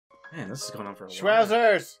Man, this is going on for a while.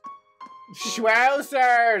 Schwauzers!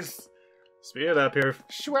 Schwauzers! Speed it up here.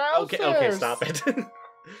 Schwauzers! Okay, stop it.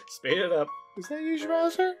 Speed it up. Is that you,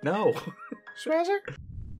 Schwauzer? No. Schwauzer?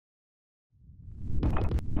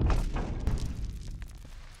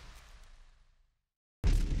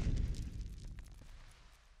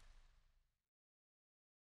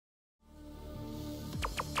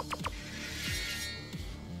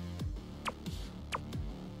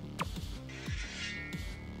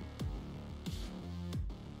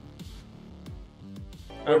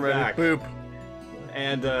 I'm ready. Back. Boop.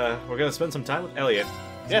 And we're gonna spend some time with Elliot.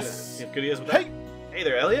 Yes. You have good ideas with that? Hey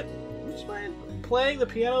there, Elliot. Would you mind playing the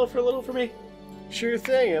piano for a little for me? Sure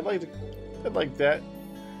thing. I'd like that.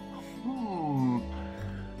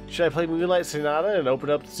 Should I play Moonlight Sonata and open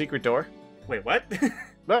up the secret door? Wait, what?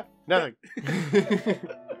 No, nothing.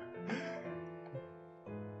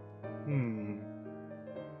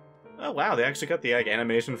 Oh wow, they actually got the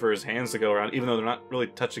animation for his hands to go around, even though they're not really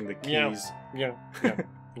touching the keys. Yeah.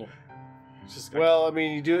 Just Well, I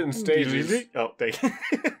mean, you do it in stages. Oh, thank you.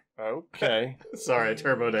 Okay. Sorry, I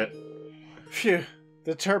turboed it. Phew.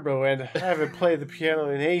 The turbo end. I haven't played the piano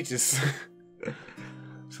in ages.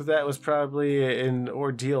 So that was probably an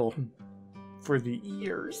ordeal for the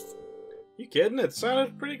ears. You kidding? It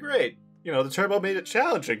sounded pretty great. You know, the turbo made it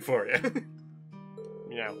challenging for you.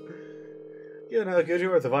 Yeah. Given how good you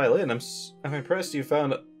are with the violin, I'm impressed you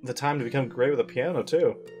found the time to become great with the piano,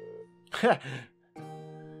 too.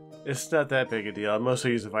 It's not that big a deal. I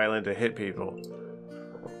mostly use the violin to hit people.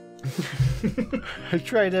 I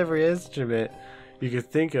tried every instrument you could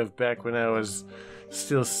think of back when I was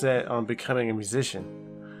still set on becoming a musician.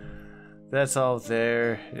 That's all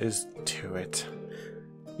there is to it.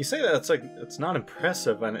 You say that it's not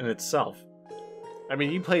impressive in itself. I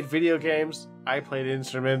mean, you played video games, I played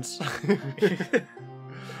instruments.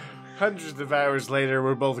 Hundreds of hours later,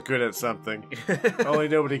 we're both good at something. Only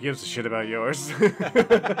nobody gives a shit about yours.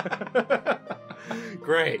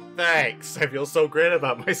 Great, thanks. I feel so great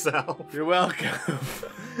about myself. You're welcome.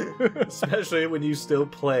 Especially when you still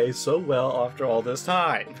play so well after all this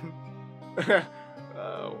time.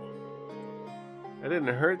 Oh. I didn't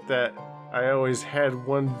hurt that I always had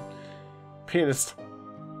one pianist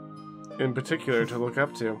in particular to look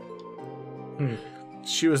up to.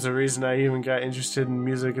 She was the reason I even got interested in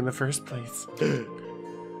music in the first place.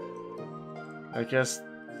 I guess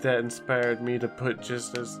that inspired me to put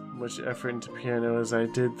just as much effort into piano as I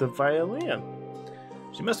did the violin.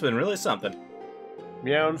 She must have been really something.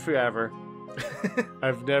 Meowing forever.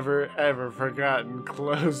 I've never ever forgotten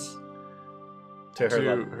close To her to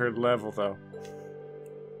level. her level, though.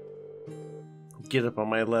 Get up on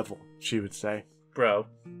my level, she would say. Bro.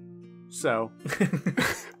 So,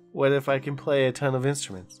 what if I can play a ton of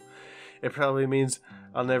instruments? It probably means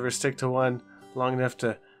I'll never stick to one long enough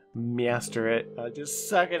to master it. I just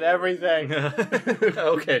suck at everything.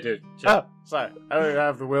 Okay, dude. Oh, sorry. I don't even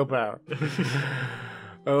have the willpower.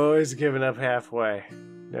 Always giving up halfway.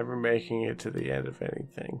 Never making it to the end of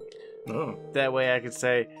anything. Oh. That way I could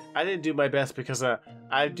say, I didn't do my best because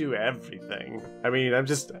I do everything. I mean, I'm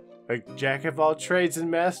just a jack of all trades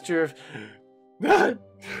and master of...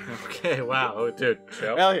 Okay, wow. Oh, dude,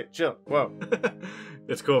 chill. Elliot, chill. Whoa.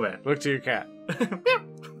 It's cool, man. Look to your cat.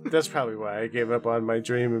 That's probably why I gave up on my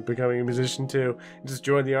dream of becoming a musician too. And just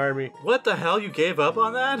joined the army. What the hell? You gave up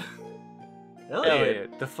on that?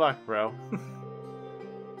 Elliot, the fuck, bro?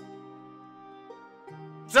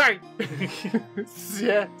 Sorry!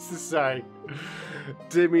 Yeah, sorry.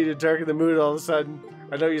 Didn't mean to darken the mood all of a sudden.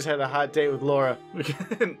 I know you just had a hot date with Laura.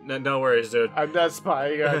 No worries, dude. I'm not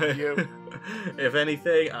spying on you. If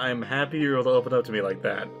anything, I'm happy you're able to open up to me like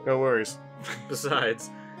that. No worries. Besides,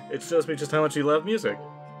 it shows me just how much you love music.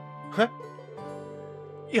 Huh?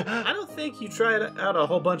 Yeah. I don't think you tried out a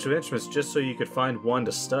whole bunch of instruments just so you could find one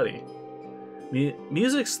to study.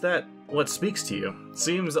 Music's what speaks to you.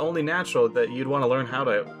 Seems only natural that you'd want to learn how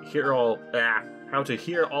to hear all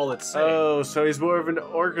it's saying. Oh, so he's more of an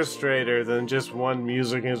orchestrator than just one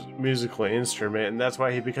musical instrument, and that's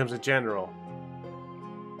why he becomes a general.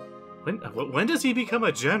 When does he become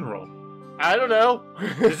a general? I don't know.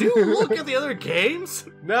 Did you look at the other games?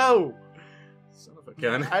 No. Son of a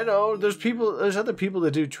gun. I know. There's other people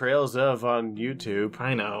that do trails of on YouTube.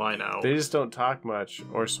 I know. They just don't talk much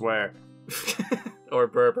or swear. Or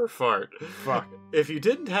burp or fart. Fuck. If you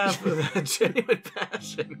didn't have that genuine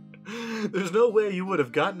passion, there's no way you would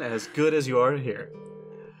have gotten as good as you are here.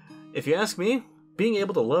 If you ask me, being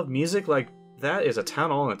able to love music like that is a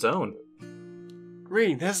talent all on its own.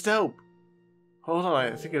 Green, that's dope. Hold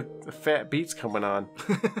on, I think a fat beat's coming on.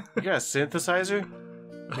 You got a synthesizer?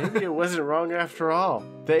 Maybe it wasn't wrong after all.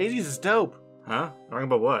 The 80s is dope. Huh? Wrong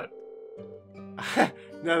about what?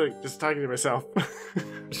 Nothing. Just talking to myself.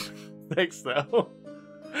 Thanks, though.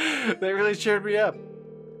 They really cheered me up.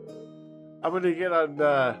 I'm gonna get on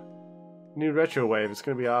New Retro Wave. It's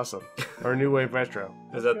gonna be awesome. Or New Wave Retro.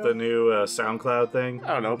 Is that the new SoundCloud thing?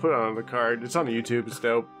 I don't know. Put it on the card. It's on YouTube. It's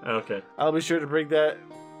dope. Okay. I'll be sure to bring that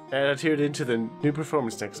attitude into the new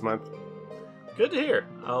performance next month. Good to hear.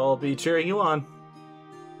 I'll be cheering you on.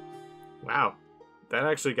 Wow. That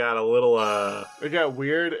actually got a little, It got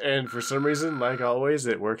weird, and for some reason, like always,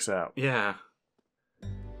 it works out. yeah.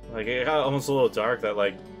 Like, it got almost a little dark that,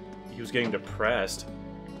 like, he was getting depressed.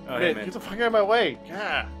 Oh, hey, man. Get the fuck out of my way!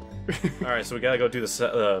 Yeah. Alright, so we gotta go do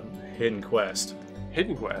the hidden quest.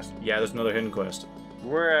 Hidden quest. Yeah, there's another hidden quest.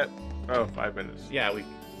 We're at 5 minutes. Yeah,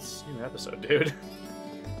 it's a new episode, dude.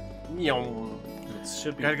 It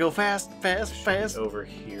should be Gotta go fast. over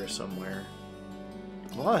here somewhere.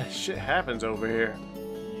 A lot of shit happens over here.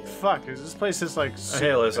 Fuck, is this place just like... Hey,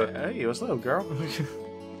 Alyssa. Hey, what's up, girl?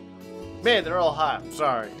 Man, they're all hot. I'm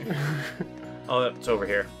sorry. Oh, it's over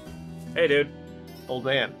here. Hey, dude. Old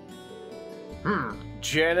man.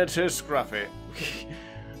 Janitor Scruffy.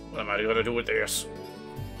 What am I gonna do with this?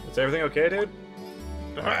 Is everything okay, dude?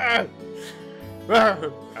 I've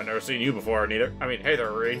never seen you before, neither. I mean, hey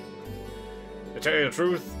there, Reed. To tell you the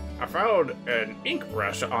truth, I found an ink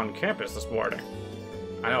brush on campus this morning.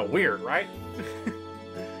 I know, weird, right?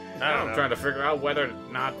 I'm trying to figure out whether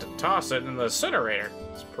or not to toss it in the incinerator.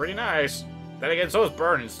 It's pretty nice. Then again, so is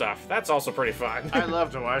burning stuff. That's also pretty fun. I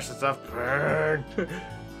love to watch the stuff burn.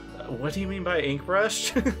 What do you mean by ink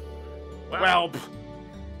brush? Whelp.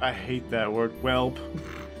 I hate that word, whelp.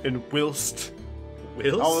 And whilst.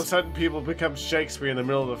 Whilst? All of a sudden, people become Shakespeare in the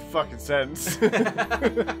middle of the fucking sentence.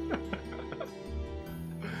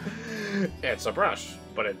 It's a brush,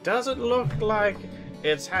 but it doesn't look like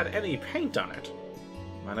it's had any paint on it.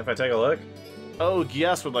 Mind if I take a look? Oh,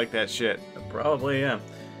 Gias would like that shit. Probably, yeah.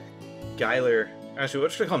 Geiler. Actually,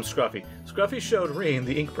 what should I call him? Scruffy. Scruffy showed Rain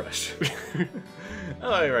the ink brush.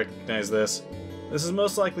 Oh, I recognize this. This is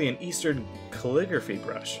most likely an Eastern calligraphy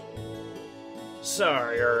brush.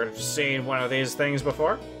 So, you've seen one of these things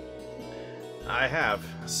before? I have.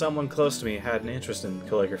 Someone close to me had an interest in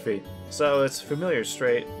calligraphy, so it's a familiar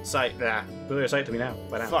sight to me now.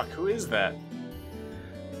 Fuck, who is that?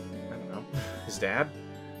 I don't know. His dad?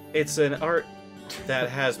 It's an art that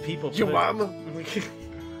has people Your mama?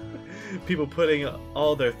 people putting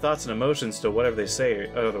all their thoughts and emotions to whatever they say,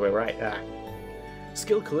 or the way right.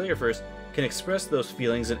 Skilled calligraphers can express those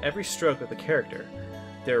feelings in every stroke of the character.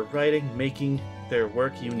 Their writing making their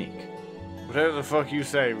work unique. Whatever the fuck you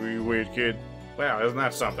say, you weird kid. Wow, isn't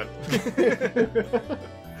that something?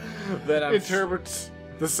 That interprets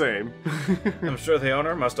the same. I'm sure the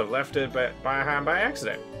owner must have left it behind by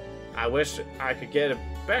accident. I wish I could get it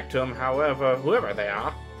back to them, however, whoever they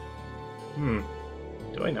are.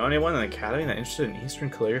 Do I know anyone in the academy that interested in Eastern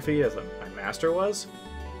calligraphy as my master was?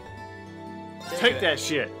 Take that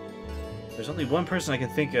shit. There's only one person I can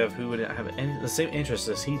think of who would have the same interests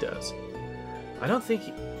as he does. I don't think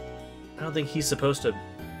he's supposed to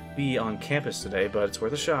be on campus today, but it's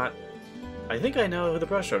worth a shot. I think I know who the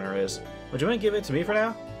brush owner is. Would you mind giving it to me for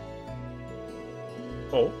now?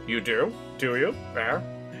 Oh, you do? Do you? There.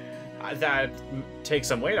 That takes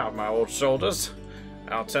some weight off my old shoulders.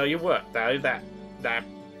 I'll tell you what, that,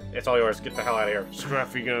 it's all yours. Get the hell out of here.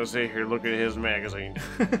 Scruffy gonna sit here looking at his magazine.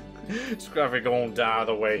 Scruffy gonna die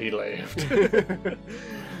the way he lived.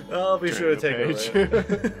 I'll be sure to take a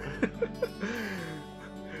look.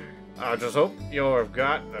 I just hope you've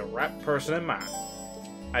got the right person in mind.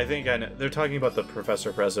 I think I know. They're talking about the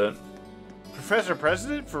Professor President. Professor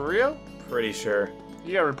President? For real? Pretty sure.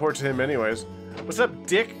 You gotta report to him anyways. What's up,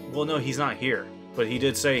 dick? Well, no, he's not here. But he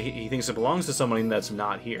did say he thinks it belongs to someone that's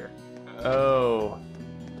not here. Oh.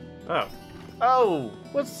 Oh. Oh!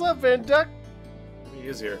 What's up, Van Duck? He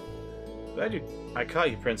is here. Glad I caught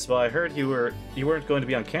you, Principal. I heard you weren't going to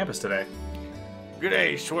be on campus today. Good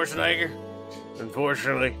day, Schwarzenegger.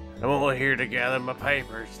 Unfortunately, I'm only here to gather my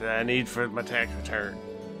papers that I need for my tax return.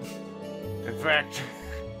 In fact,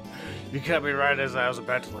 you cut me right as I was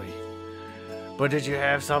about to leave. But did you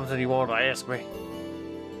have something you wanted to ask me?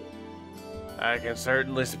 I can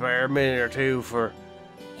certainly spare a minute or two for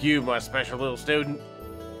you, my special little student.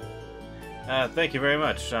 Thank you very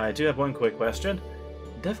much. I do have one quick question.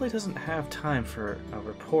 Definitely doesn't have time for a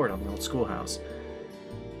report on the old schoolhouse.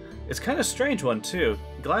 It's kind of a strange one, too.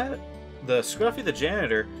 Glad the Scruffy the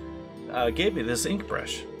janitor gave me this ink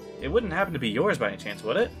brush. It wouldn't happen to be yours by any chance,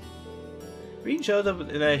 would it? Reed showed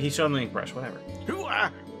that he showed him the ink brush, whatever.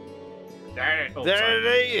 There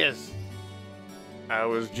it is! I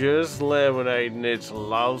was just laminating its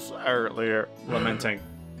loss earlier. Lamenting.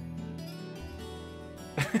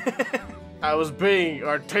 I was being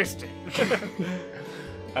artistic.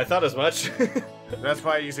 I thought as much. That's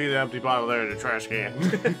why you see the empty bottle there in the trash can.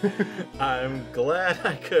 I'm glad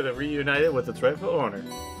I could have reunited with its rightful owner.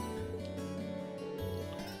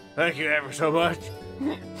 Thank you ever so much.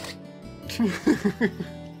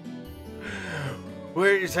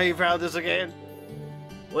 Where did you say you found this again?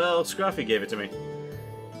 Well, Scruffy gave it to me.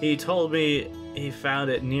 He told me he found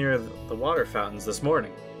it near the water fountains this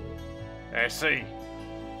morning. I see.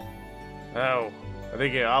 Oh, I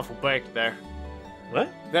think you're awful baked there. What?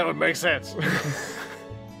 That would make sense.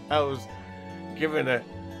 I was given a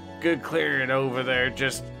good clearing over there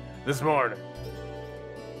just this morning.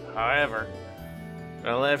 However,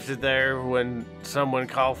 I left it there when someone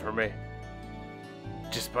called for me.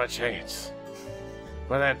 Just by chance.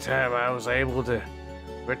 By that time, I was able to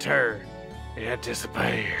return. It had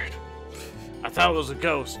disappeared. I thought it was a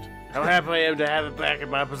ghost. How happy I am to have it back in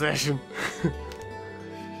my possession.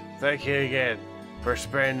 Thank you again for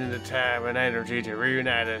spending the time and energy to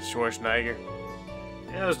reunite us, Schwarzenegger.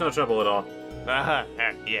 Yeah, there's no trouble at all.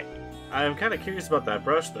 Yeah. I'm kind of curious about that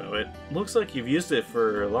brush, though. It looks like you've used it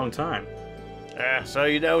for a long time. So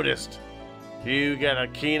you noticed. You got a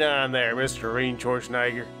keen eye on there, Mr. Reen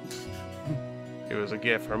Schwarzenegger. It was a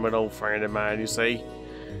gift from an old friend of mine, you see.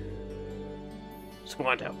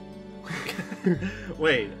 Squanto.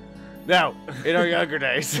 Wait. No, in our younger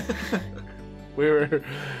days, we were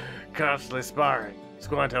constantly sparring,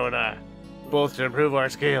 Squanto and I, both to improve our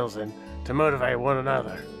skills and to motivate one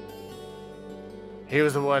another. He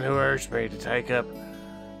was the one who urged me to take up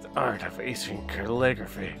the art of Eastern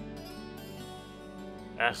calligraphy.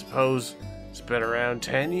 I suppose it's been around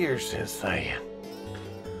 10 years since then.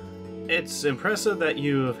 It's impressive that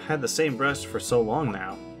you've had the same brush for so long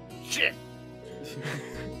now. Shit!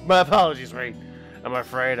 My apologies, Reed. I'm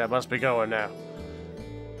afraid I must be going now.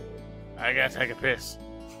 I gotta take a piss.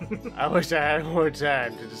 I wish I had more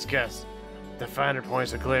time to discuss the finer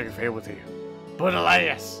points of calligraphy with you. But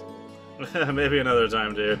alas! Maybe another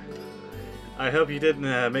time, dude. I hope you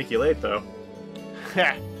didn't make you late, though.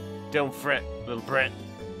 Ha! Don't fret, little Brett.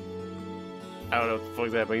 I don't know what the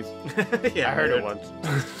fuck that means. Yeah, I heard it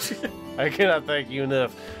once. I cannot thank you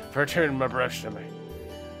enough for returning my brush to me.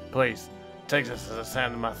 Please, take this as a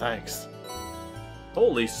sign of my thanks.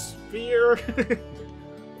 Holy sphere!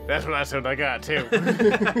 That's what I said I got, too.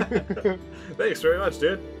 Thanks very much,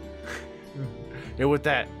 dude. And with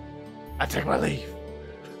that, I take my leave.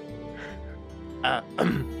 Yeah,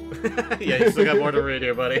 you still got more to read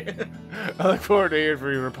here, buddy. I look forward to hearing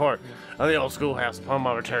from your report on the old schoolhouse upon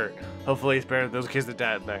my return. Hopefully it's better than those kids that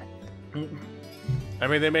died in there. I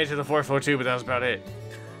mean, they made it to the fourth floor too, but that was about it.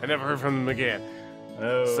 I never heard from them again.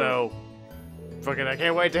 Oh. So, fucking, I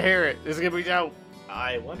can't wait to hear it. This is gonna be dope.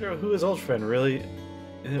 I wonder who his old friend really...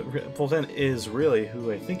 Fulton is really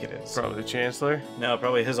who I think it is. Probably the Chancellor. No,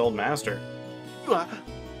 probably his old master.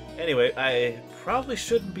 Anyway, I probably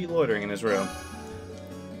shouldn't be loitering in his room.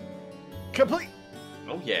 Complete!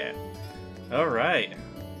 Oh yeah. Alright.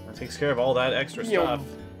 That takes care of all that extra stuff.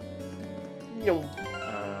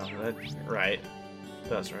 Right.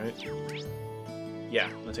 That's right. Yeah,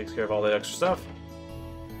 that takes care of all that extra stuff.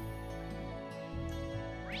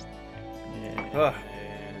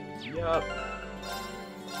 And yup.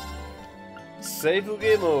 Seifu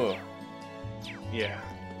Gemo. Yeah.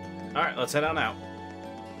 Alright, let's head on out.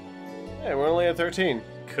 Yeah, we're only at 13.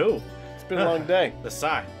 Cool. It's been a long day. The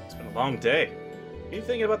sigh. It's been a long day. What are you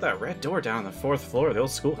thinking about that red door down on the fourth floor of the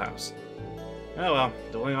old schoolhouse? Oh well,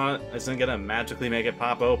 doing on it isn't gonna magically make it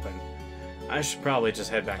pop open. I should probably just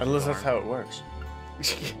head back to the Unless dorm. that's how it works.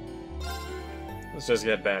 Let's just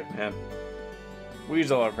get back, man. We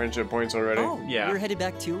used all our friendship points already. Oh, Yeah. you're headed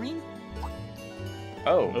back to Reen?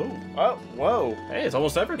 Oh. Ooh. Oh, whoa. Hey, it's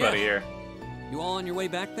almost everybody here. You all on your way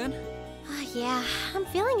back then? Yeah, I'm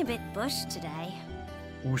feeling a bit bushed today.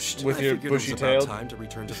 With I your figured bushy it was tail. about time to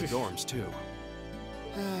return to the dorms too.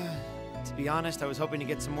 To be honest, I was hoping to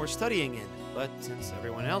get some more studying in, but since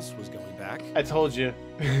everyone else was going back... I told you.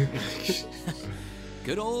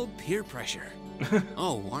 Good old peer pressure.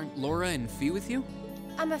 Oh, aren't Laura and Fee with you?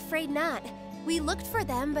 I'm afraid not. We looked for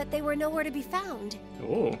them, but they were nowhere to be found.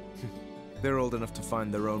 Ooh. They're old enough to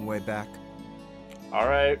find their own way back. All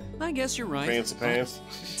right. I guess you're right. Fancy but pants.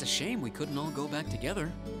 It's a shame we couldn't all go back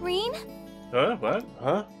together. Reen? What?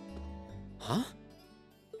 Huh? Huh?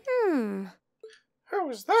 Who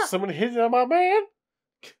was that? Someone hitting on my man?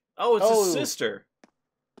 Oh, it's Oh. his sister.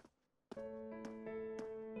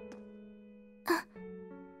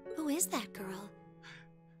 Who is that girl?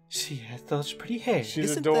 She has such pretty hair.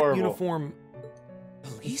 She's Isn't adorable. that uniform...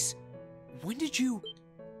 Police? When did you...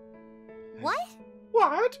 What?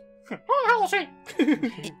 What? Oh, Halsey!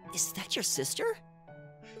 Is that your sister?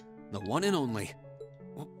 The one and only.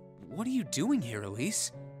 What are you doing here,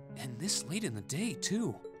 Elise? And this late in the day,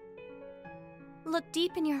 too. Look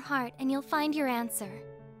deep in your heart and you'll find your answer.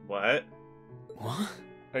 What? What?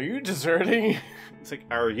 Are you deserting? It's like,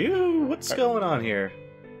 are you? What's going on here?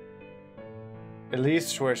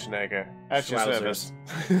 Elise Schwarzenegger, at your Schwauzers. service.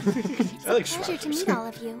 I like It's a pleasure to Schwauzers. meet all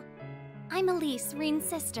of you. I'm Elise, Reen's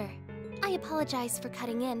sister. I apologize for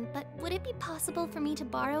cutting in, but would it be possible for me to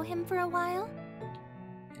borrow him for a while?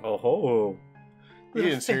 Oh ho. You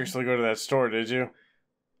didn't seriously go to that store, did you?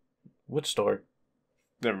 Which store?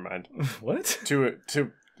 Never mind. What?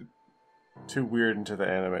 Too weird into the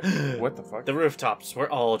anime. What the fuck? The rooftops,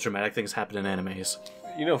 where all dramatic things happen in animes.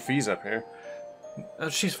 You know Fee's up here. Oh,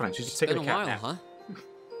 she's fine. She's It's taking been a a cat while, nap. huh?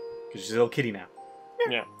 Because she's a little kitty now.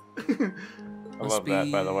 Yeah. I Must love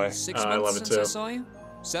that, by the way. 6 I months love it since I too. saw you?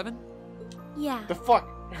 7? Yeah. The fuck?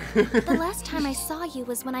 The last time I saw you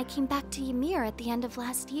was when I came back to Ymir at the end of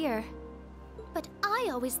last year. But I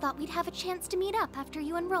always thought we'd have a chance to meet up after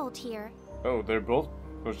you enrolled here. Oh, they're both.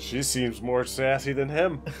 Well, she seems more sassy than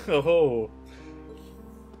him. Oh ho.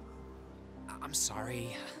 I'm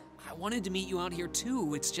sorry. I wanted to meet you out here,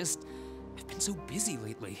 too. It's just, I've been so busy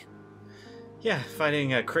lately. Yeah,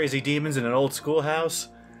 fighting crazy demons in an old schoolhouse.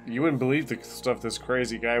 You wouldn't believe the stuff this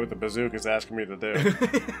crazy guy with the bazooka is asking me to do.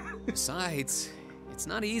 Besides, it's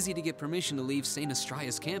not easy to get permission to leave St.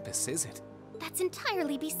 Estria's campus, is it? That's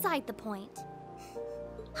entirely beside the point.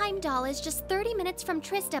 Heimdall is just 30 minutes from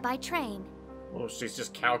Trista by train. Oh, she's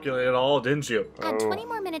just calculated it all, didn't you? Add Oh. 20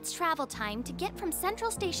 more minutes travel time to get from Central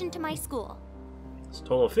Station to my school. It's a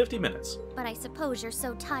total of 50 minutes. But I suppose you're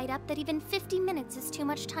so tied up that even 50 minutes is too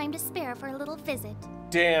much time to spare for a little visit.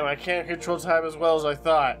 Damn, I can't control time as well as I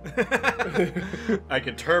thought. I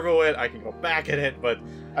can turbo it, I can go back at it, but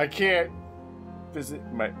I can't visit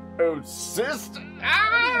my own sister.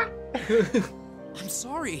 Ah! I'm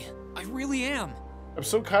sorry. I really am. I'm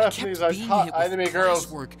so caught up in Kept these being hot hit with anime girls.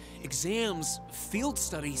 classwork, exams, field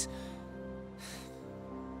studies.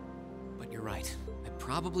 But you're right. I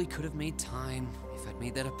probably could have made time if I'd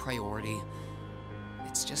made that a priority.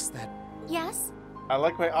 It's just that, Yes? I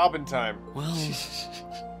like my Aubin time. well,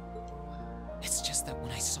 it's just that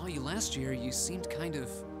when I saw you last year, you seemed kind of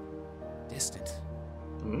distant.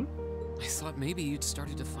 Hmm? I thought maybe you'd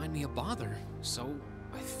started to find me a bother, so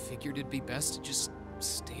I figured it'd be best to just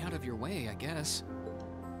stay out of your way, I guess.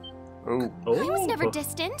 Oh, I was never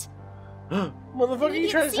distant. motherfucker, Maybe you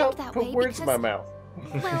it trying to seemed tell, that put way words in my because-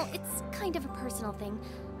 mouth. Well, it's kind of a personal thing.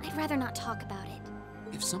 I'd rather not talk about it.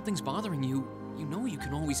 If something's bothering you, you know you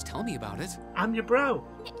can always tell me about it. I'm your bro.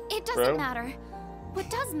 It doesn't Bro? matter. What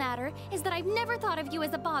does matter is that I've never thought of you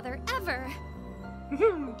as a bother, ever.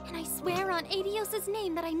 And I swear on Adios's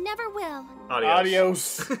name that I never will.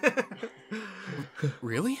 Adios.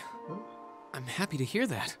 Really? I'm happy to hear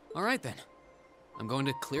that. All right then. I'm going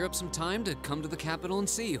to clear up some time to come to the capital and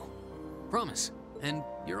see you. Promise. And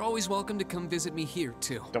you're always welcome to come visit me here,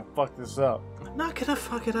 too. Don't fuck this up. I'm not gonna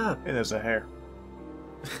fuck it up. It is a hair.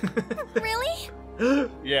 Really?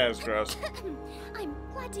 Yeah, it's gross. I'm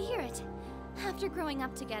glad to hear it. After growing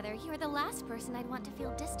up together, you're the last person I'd want to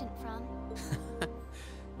feel distant from.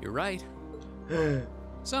 You're right.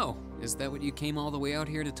 So, is that what you came all the way out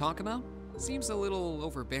here to talk about? Seems a little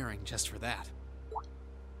overbearing just for that.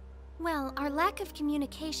 Well, our lack of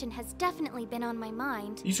communication has definitely been on my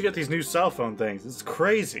mind. You should get these new cell phone things. It's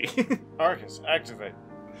crazy. Arcus, activate.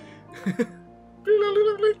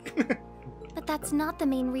 But that's not the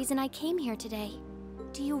main reason I came here today.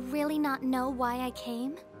 Do you really not know why I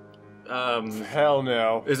came? Hell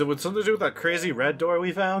no. Is it with something to do with that crazy red door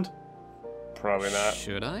we found? Probably not.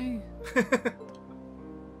 Should I?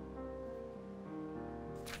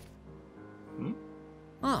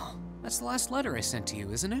 Oh, that's the last letter I sent to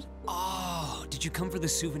you, isn't it? Oh, did you come for the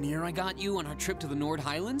souvenir I got you on our trip to the Nord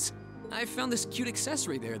Highlands? I found this cute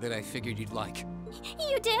accessory there that I figured you'd like.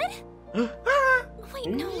 You did? Wait,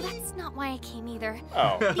 no, that's not why I came either.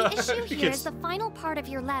 Oh. The issue here Yes. is the final part of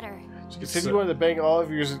your letter. You said you wanted to bang all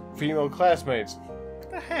of your female classmates.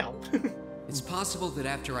 What the hell? It's possible that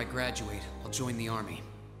after I graduate, I'll join the army.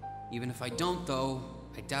 Even if I don't, though,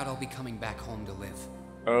 I doubt I'll be coming back home to live.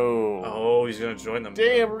 Oh. Oh, he's gonna join them.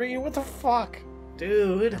 Damn, Reen, what the fuck? I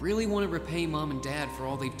Dude. really want to repay Mom and Dad for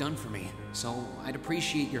all they've done for me, so I'd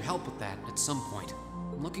appreciate your help with that at some point.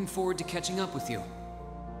 I'm looking forward to catching up with you.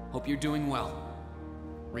 Hope you're doing well.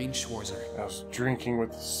 Rain Schwarzer. I was drinking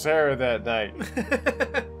with Sarah that night.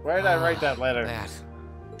 Why did I write that letter? That.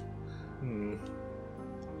 Hmm.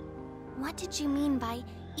 What did you mean by,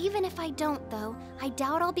 even if I don't, though, I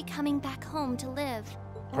doubt I'll be coming back home to live?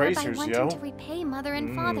 Bracers, or by yo. wanting to repay Mother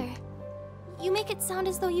and Father. You make it sound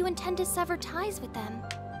as though you intend to sever ties with them.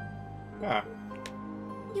 Ah.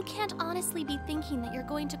 You can't honestly be thinking that you're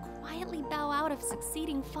going to quietly bow out of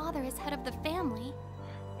succeeding Father as head of the family.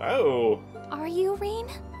 Oh. Are you, Rain?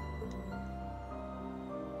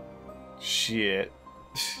 Shit.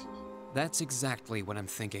 That's exactly what I'm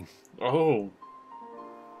thinking. Oh.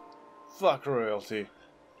 Fuck royalty. I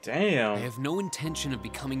Damn. have no intention of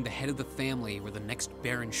becoming the head of the family or the next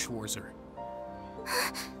Baron Schwarzer.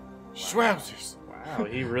 Schwauzers. Wow,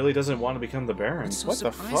 he really doesn't want to become the Baron. What's so What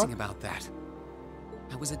the surprising fuck? about that?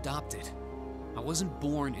 I was adopted. I wasn't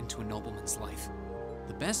born into a nobleman's life.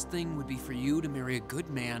 The best thing would be for you to marry a good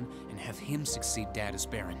man and have him succeed Dad as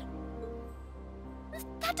Baron.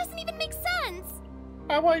 That doesn't even make sense!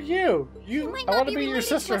 I want you. You might I not want be to be your related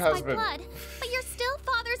to sister us by husband. blood, but you're still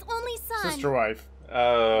Father's only son. Sister wife.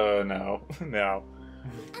 No. No.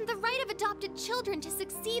 And the right of adopted children to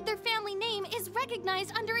succeed their family name is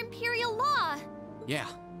recognized under imperial law. Yeah.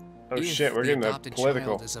 Oh if shit, we're the getting adopted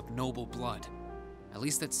political. child is of noble blood. At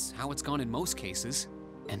least that's how it's gone in most cases.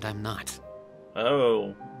 And I'm not.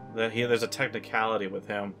 Oh. There's a technicality with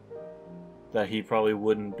him. That he probably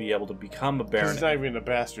wouldn't be able to become a Baron. He's not even a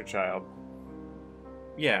bastard child.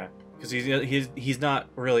 Yeah. Because he's not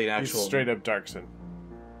really an actual... He's straight up Darkson.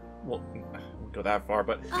 Well, I wouldn't go that far,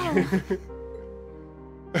 but... Oh,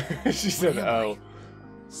 She said, Where am oh.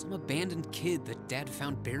 Some abandoned kid that Dad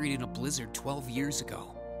found buried in a blizzard 12 years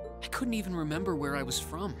ago. I couldn't even remember where I was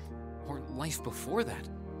from, or life before that.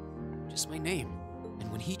 Just my name. And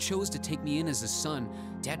when he chose to take me in as his son,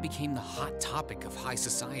 Dad became the hot topic of high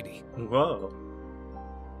society. Whoa.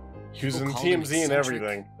 He was People in called him TMZ and eccentric,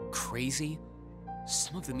 everything. Crazy.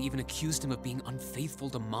 Some of them even accused him of being unfaithful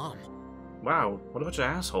to Mom. Wow, what a bunch of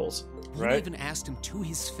assholes. One Right. even asked him to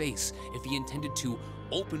his face if he intended to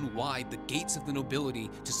open wide the gates of the nobility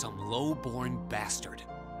to some low-born bastard.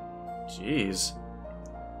 Jeez.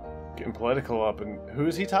 Getting political up. And who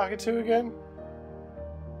is he talking to again?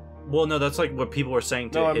 Well, no, that's like what people were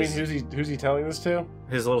saying to No, I mean, his, who's he telling this to?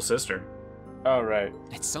 his little sister. Oh, right.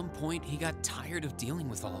 At some point, he got tired of dealing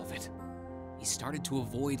with all of it. He started to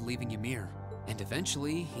avoid leaving Ymir, and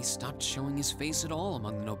eventually, he stopped showing his face at all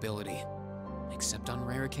among the nobility, except on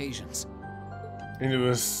rare occasions. And it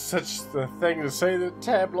was such the thing to say to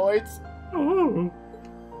tabloids. Ooh.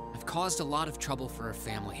 I've caused a lot of trouble for our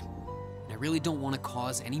family, and I really don't want to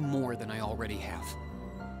cause any more than I already have.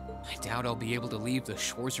 I doubt I'll be able to leave the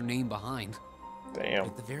Schwarzer name behind. Damn.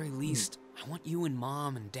 At the very least, I want you and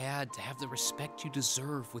Mom and Dad to have the respect you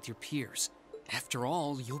deserve with your peers. After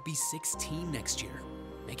all, you'll be 16 next year,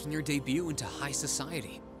 making your debut into high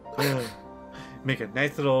society. Make a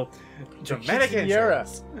nice little dramatic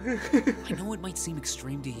entrance. I know it might seem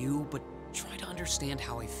extreme to you, but try to understand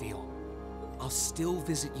how I feel. I'll still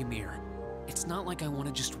visit Ymir. It's not like I want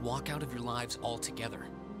to just walk out of your lives altogether.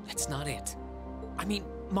 That's not it. I mean,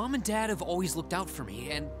 Mom and Dad have always looked out for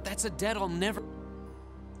me, and that's a debt I'll never...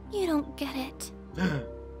 you don't get it.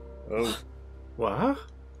 Oh. What?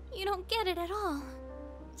 You don't get it at all.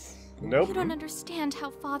 Nope. You don't understand how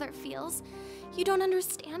Father feels. You don't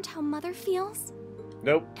understand how Mother feels.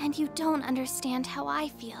 Nope. And you don't understand how I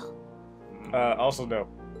feel. Also no.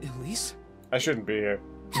 Elise? I shouldn't be here.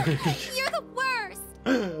 You're the worst!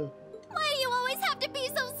 Why do you always have to be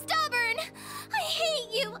so stubborn? I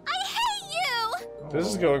hate you! I hate you! This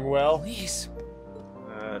is going well. Elise?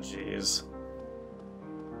 Ah, jeez.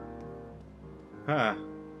 Huh.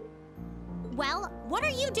 Well, what are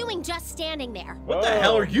you doing just standing there? What the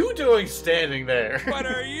hell are you doing standing there? What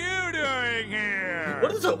are you doing here?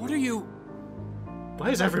 What is up? What are you... Why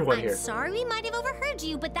is everyone I'm here? sorry we might have overheard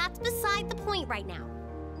you, but that's beside the point right now.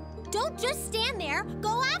 Don't just stand there.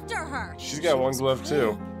 Go after her. She's got one glove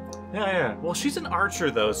too. Yeah. Well, she's an archer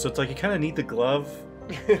though, so it's like you kind of need the glove.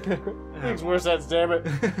 Makes more sense, damn it.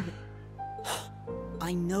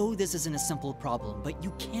 I know this isn't a simple problem, but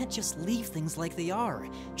you can't just leave things like they are.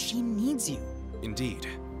 She needs you. Indeed.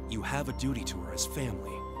 You have a duty to her as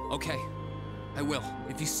family. Okay, I will.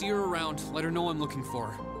 If you see her around, let her know I'm looking for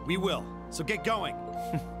her. We will. So get going.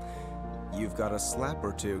 You've got a slap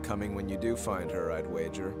or two coming when you do find her, I'd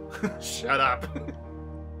wager. Shut up.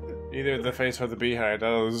 Either the face or the behind.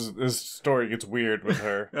 Oh, this story gets weird with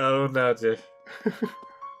her. Oh no, dude.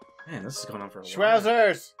 Man, this is going on for a while.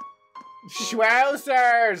 Schwauzers!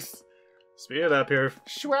 Schwauzers! Speed it up here.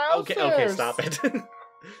 Schwauzers! Okay, stop it.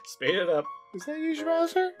 Speed it up. Is that you,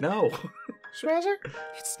 Schwauzer? No. Schwauzer?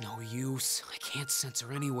 It's no use. I can't sense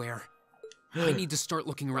her anywhere. I need to start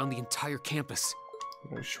looking around the entire campus.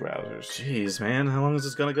 Oh, Schwauzers. Jeez, man, how long is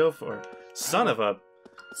this gonna go for? Son of a...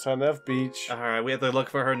 Son of Beach. Alright, we have to look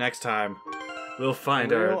for her next time. We'll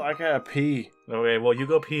find Real? her. I gotta pee. Okay, well, you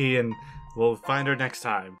go pee and we'll find her next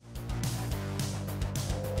time.